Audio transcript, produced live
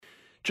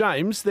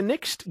James, the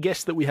next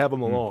guest that we have on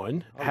the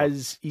line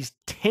is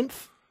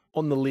 10th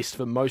on the list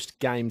for most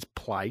games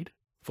played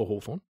for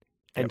Hawthorn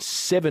and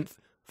 7th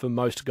for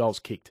most goals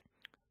kicked.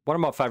 One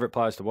of my favourite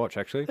players to watch,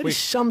 actually. That is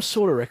some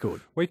sort of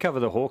record. We cover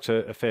the Hawks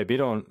a fair bit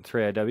on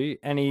 3AW,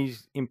 and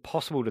he's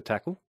impossible to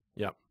tackle.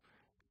 Yep.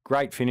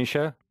 Great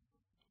finisher.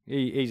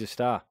 He's a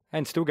star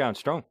and still going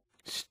strong.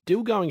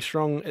 Still going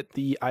strong at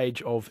the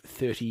age of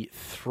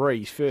 33.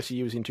 His first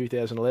year was in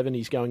 2011.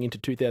 He's going into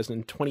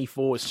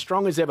 2024 as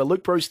strong as ever.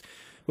 Luke Breust,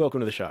 welcome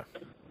to the show.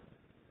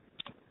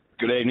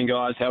 Good evening,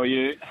 guys. How are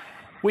you?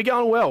 We're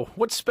going well.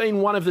 What's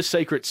been one of the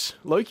secrets?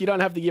 Luke, you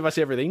don't have to give us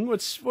everything.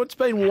 What's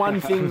been one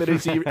thing that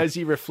as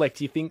you reflect,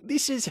 you think,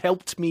 this has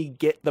helped me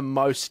get the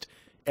most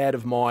out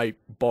of my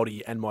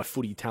body and my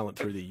footy talent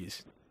through the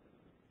years?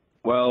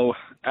 Well,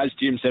 as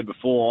Jim said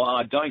before,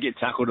 I don't get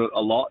tackled a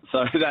lot,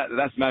 so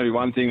that's maybe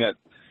one thing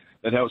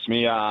that helps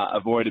me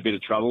avoid a bit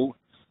of trouble.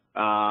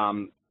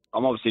 I'm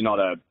obviously not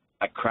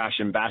a crash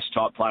and bash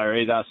type player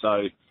either,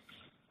 so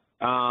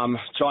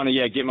trying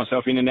to get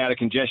myself in and out of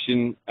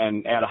congestion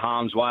and out of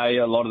harm's way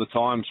a lot of the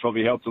times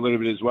probably helped a little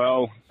bit as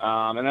well.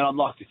 And then I'd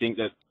like to think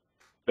that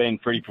being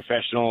pretty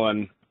professional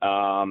and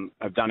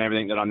have done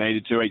everything that I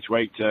needed to each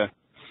week to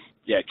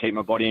keep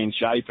my body in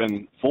shape.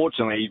 And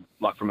fortunately,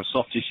 like from a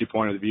soft tissue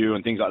point of view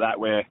and things like that,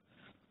 where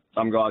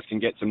some guys can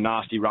get some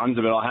nasty runs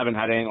of it, I haven't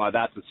had anything like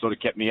that sort of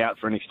kept me out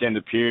for an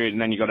extended period.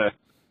 And then you've got to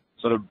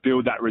sort of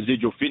build that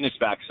residual fitness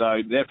back.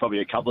 So they're probably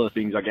a couple of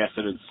things, I guess,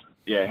 that has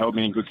held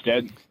me in good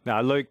stead.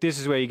 No, Luke, this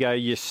is where you go,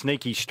 you're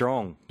sneaky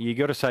strong. You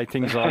got to say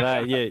things like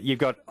that. Yeah, you've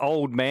got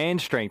old man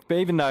strength. But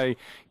even though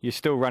you're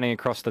still running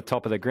across the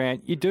top of the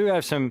ground, you do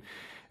have some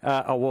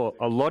a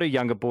lot of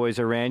younger boys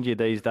around you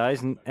these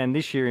days. And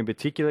this year in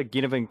particular,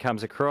 Ginnivan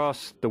comes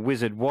across, the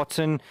Wizard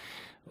Watson.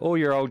 All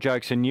your old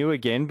jokes are new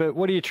again. But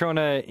what are you trying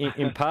to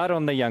impart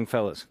on the young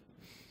fellas?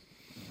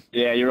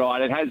 Yeah, you're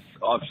right. It has.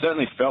 I've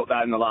certainly felt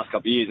that in the last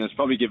couple of years, and it's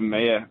probably given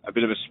me a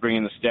bit of a spring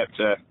in the step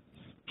to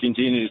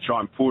continue to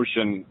try and push,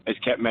 and it's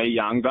kept me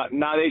young. But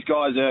no, these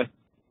guys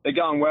they're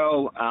going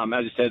well.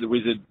 As I said, the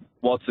Wizard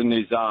Watson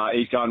he's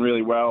going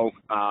really well.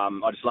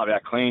 I just love how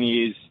clean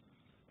he is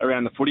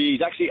around the footy.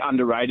 He's actually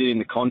underrated in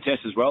the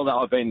contest as well.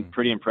 I've been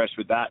pretty impressed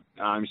with that.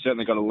 He's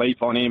certainly got a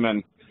leap on him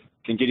and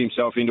can get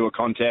himself into a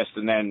contest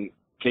and then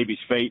keep his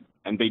feet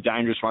and be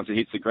dangerous once it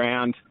hits the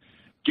ground.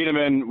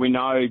 Ginnivan, we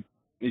know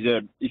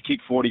he's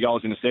kicked 40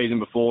 goals in a season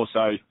before,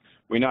 so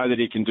we know that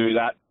he can do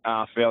that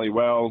fairly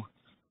well.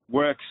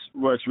 Works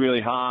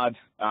really hard.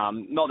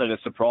 Not that it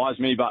surprised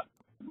me, but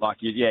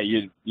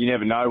you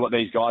never know what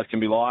these guys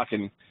can be like.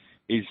 And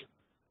he's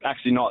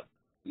actually not,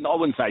 I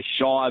wouldn't say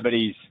shy, but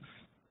he's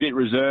a bit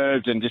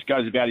reserved and just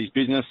goes about his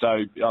business.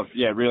 So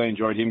I've really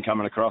enjoyed him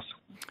coming across.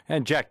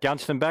 And Jack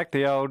Gunston back,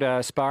 the old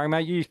sparring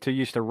mate. You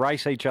used to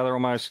race each other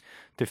almost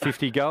to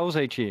 50 goals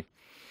each year.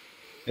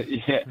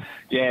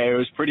 It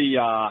was pretty.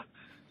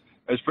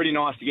 It was pretty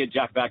nice to get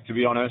Jack back, to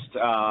be honest.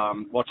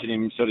 Watching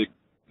him sort of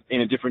in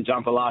a different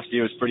jumper last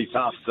year was pretty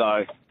tough.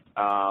 So,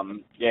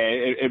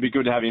 it'd be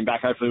good to have him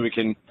back. Hopefully we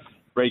can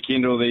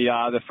rekindle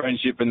the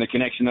friendship and the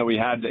connection that we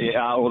had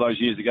all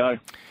those years ago.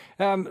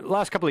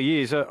 Last couple of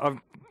years, I've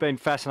been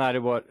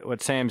fascinated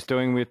what Sam's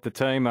doing with the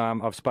team.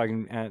 I've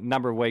spoken a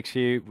number of weeks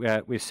here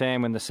with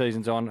Sam when the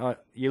season's on.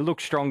 You look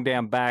strong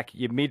down back.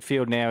 Your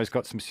midfield now has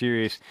got some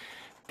serious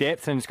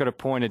depth and it's got a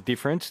point of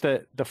difference.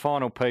 The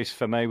final piece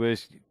for me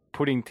was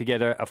putting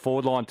together a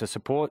forward line to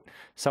support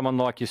someone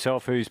like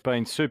yourself who's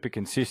been super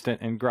consistent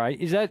and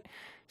great. Is that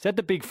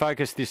the big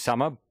focus this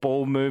summer,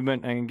 ball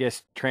movement and I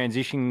guess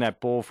transitioning that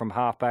ball from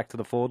half back to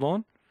the forward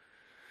line?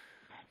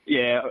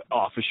 Yeah,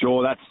 for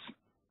sure.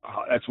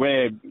 That's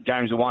where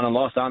games are won and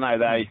lost, aren't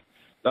they?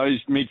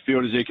 Those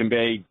midfielders who can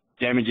be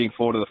damaging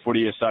forward of the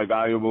footy are so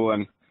valuable,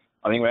 and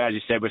I think, as you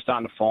said, we're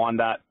starting to find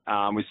that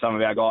with some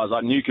of our guys.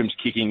 Like Newcomb's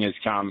kicking has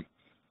come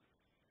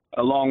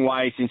a long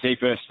way since he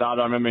first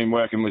started. I remember him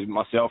working with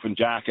myself and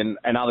Jack and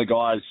other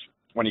guys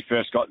when he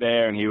first got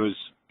there, and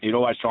he'd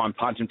always try and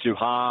punch him too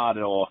hard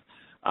or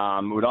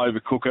would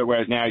overcook it,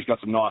 whereas now he's got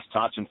some nice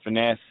touch and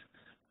finesse.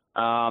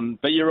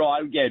 But you're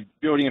right,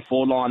 building a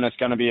forward line that's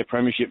going to be a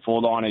premiership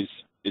forward line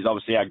is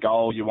obviously our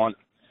goal. You want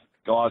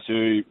guys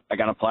who are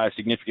going to play a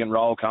significant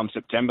role come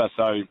September.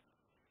 So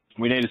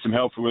we needed some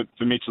help for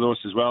Mitch Lewis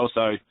as well.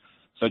 So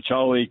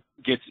Charlie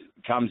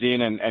comes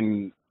in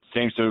and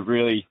seems to have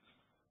really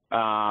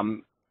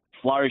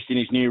flourished in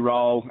his new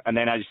role. And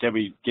then, as you said,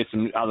 we get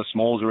some other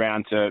smalls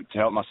around to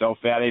help myself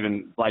out.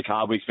 Even Blake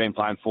Hardwick's been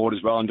playing forward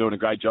as well and doing a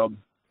great job.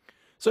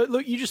 So,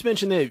 look, you just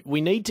mentioned there, we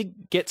need to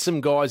get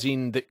some guys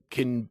in that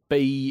can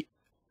be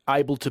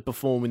able to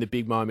perform in the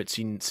big moments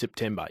in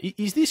September.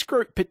 Is this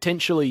group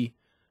potentially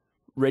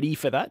ready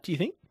for that, do you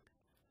think?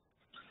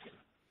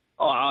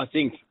 Oh, I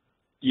think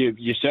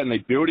you're certainly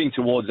building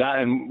towards that,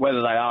 and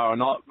whether they are or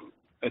not,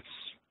 it's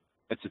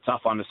a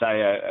tough one to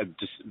say a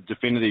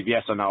definitive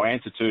yes or no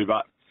answer to,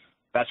 but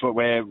that's what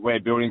we're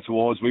building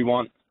towards. We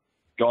want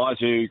guys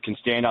who can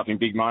stand up in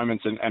big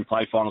moments and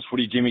play finals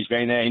footy. Jimmy's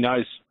been there. He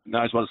knows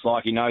what it's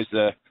like. He knows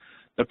the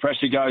the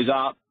pressure goes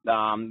up,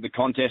 the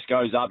contest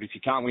goes up. If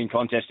you can't win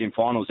contest in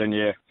finals, then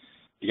you're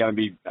going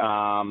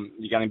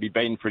to be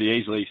beaten pretty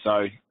easily.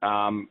 So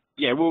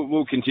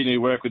we'll continue to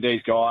work with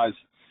these guys.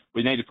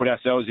 We need to put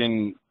ourselves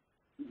in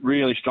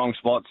really strong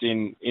spots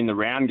in the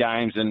round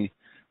games and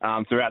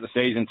throughout the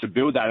season to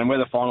build that. And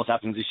whether finals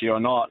happens this year or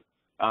not,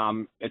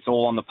 it's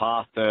all on the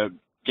path to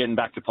getting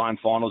back to playing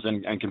finals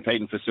and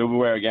competing for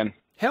silverware again.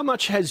 How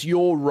much has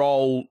your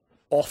role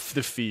off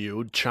the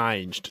field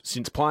changed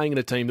since playing in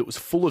a team that was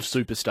full of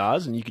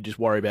superstars and you could just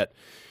worry about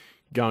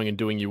going and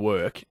doing your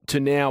work to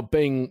now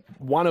being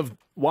one of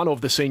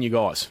the senior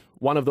guys,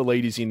 one of the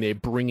leaders in there,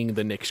 bringing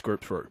the next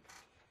group through?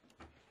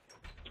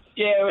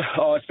 Yeah,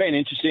 it's been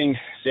interesting,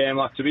 Sam.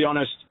 Like, to be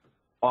honest,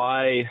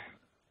 I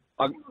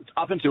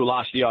up until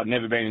last year, I'd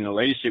never been in a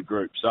leadership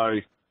group.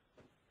 So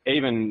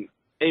even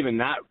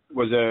that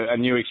was a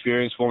new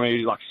experience for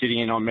me, like sitting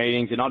in on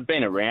meetings. And I'd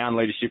been around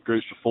leadership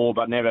groups before,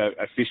 but never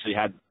officially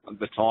had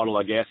the title,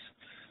 I guess.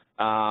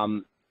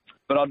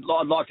 But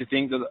I'd like to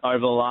think that over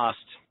the last,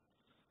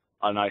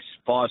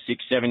 5,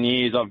 6, 7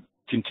 years, I've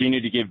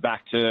continued to give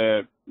back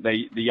to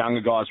the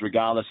younger guys,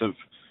 regardless of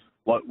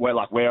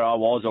where I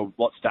was or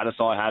what status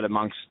I had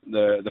amongst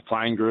the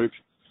playing group.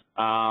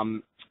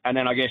 And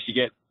then I guess you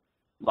get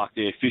like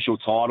the official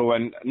title,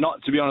 and not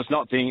too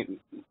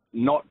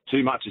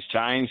much has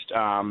changed.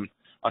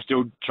 I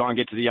still try and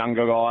get to the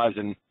younger guys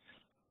and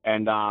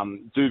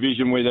do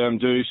vision with them,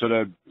 do sort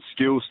of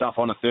skill stuff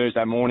on a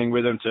Thursday morning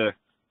with them to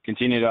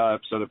continue to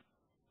sort of,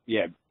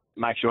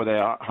 make sure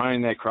they're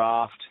honing their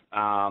craft.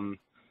 And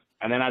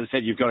then, as I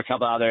said, you've got a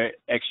couple of other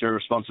extra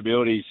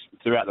responsibilities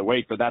throughout the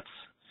week, but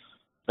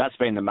that's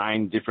been the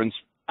main difference.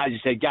 As you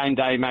said, game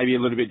day may be a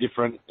little bit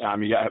different.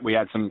 We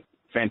had some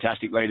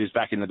fantastic leaders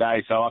back in the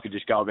day, so I could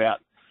just go about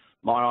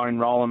my own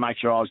role and make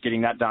sure I was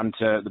getting that done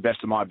to the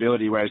best of my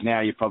ability, whereas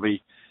now you're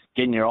probably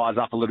getting your eyes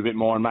up a little bit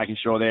more and making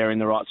sure they're in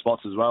the right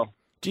spots as well.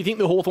 Do you think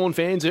the Hawthorn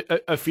fans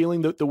are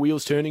feeling the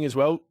wheels turning as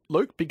well,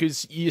 Luke?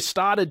 Because you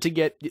started to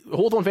get...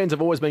 Hawthorn fans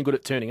have always been good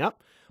at turning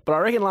up, but I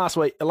reckon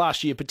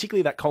last year,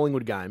 particularly that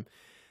Collingwood game,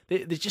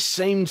 there just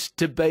seems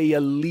to be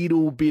a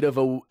little bit of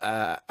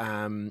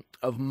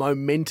of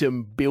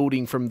momentum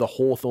building from the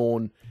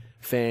Hawthorn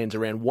fans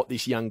around what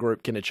this young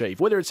group can achieve.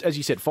 Whether it's, as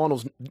you said,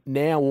 finals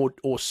now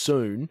or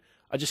soon,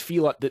 I just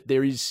feel like that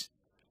there is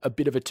a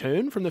bit of a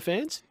turn from the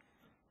fans.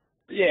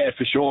 Yeah,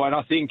 for sure. And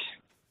I think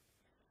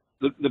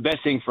the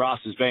best thing for us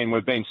has been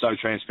we've been so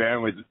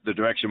transparent with the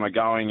direction we're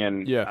going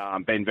and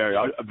been very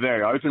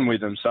open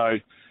with them. So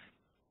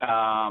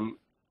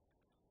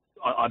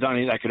I don't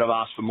think they could have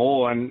asked for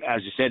more. And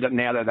as you said,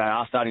 now that they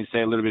are starting to see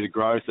a little bit of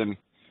growth and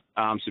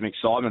some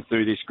excitement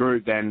through this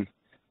group, then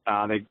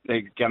they're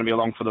going to be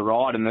along for the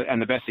ride.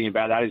 And the best thing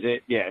about that is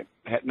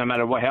that, no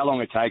matter how long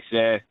it takes,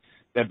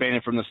 they've been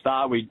in from the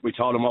start. We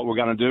told them what we're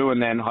going to do,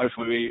 and then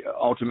hopefully we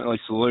ultimately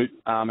salute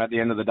at the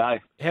end of the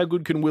day. How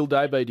good can Will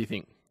Day be, do you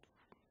think?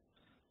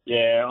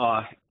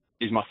 Yeah,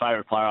 he's my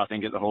favourite player, I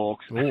think, at the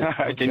Hawks. Ooh,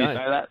 okay. Can you say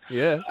that?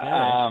 Yeah.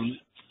 I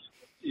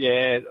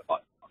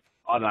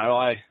don't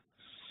know.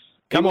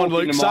 Come on,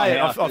 Luke, say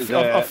it.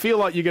 I feel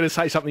like you're going to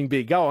say something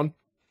big. Go on.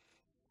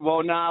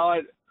 Well,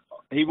 no,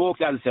 he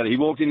walked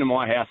into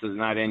my house as an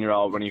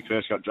 18-year-old when he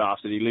first got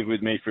drafted. He lived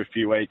with me for a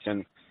few weeks,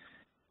 and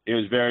he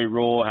was very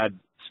raw, had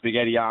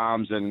spaghetti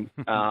arms and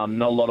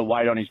not a lot of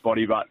weight on his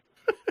body, but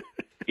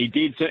he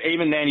did. So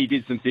even then, he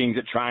did some things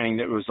at training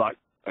that was like,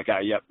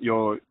 okay, yep,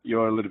 you're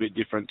a little bit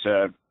different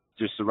to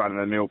just the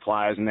run-of-the-mill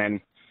players. And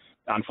then,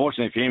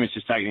 unfortunately for him, it's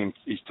just taking him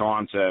his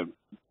time to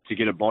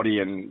get a body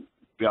and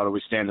be able to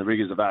withstand the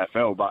rigours of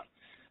AFL. But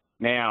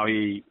now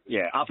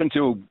up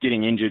until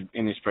getting injured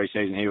in this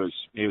preseason, he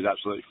was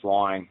absolutely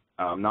flying.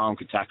 No one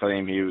could tackle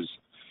him.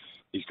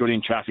 He's good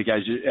in traffic,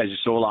 as you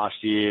saw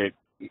last year.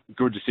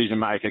 Good decision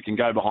maker, can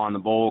go behind the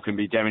ball, can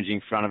be damaging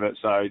in front of it.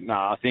 So no,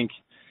 I think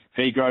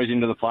if he grows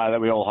into the player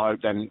that we all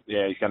hope, then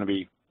he's going to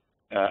be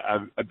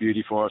a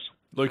beauty for us.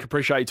 Luke,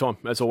 appreciate your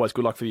time. As always,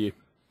 good luck for you.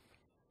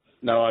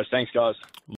 No worries. Thanks, guys.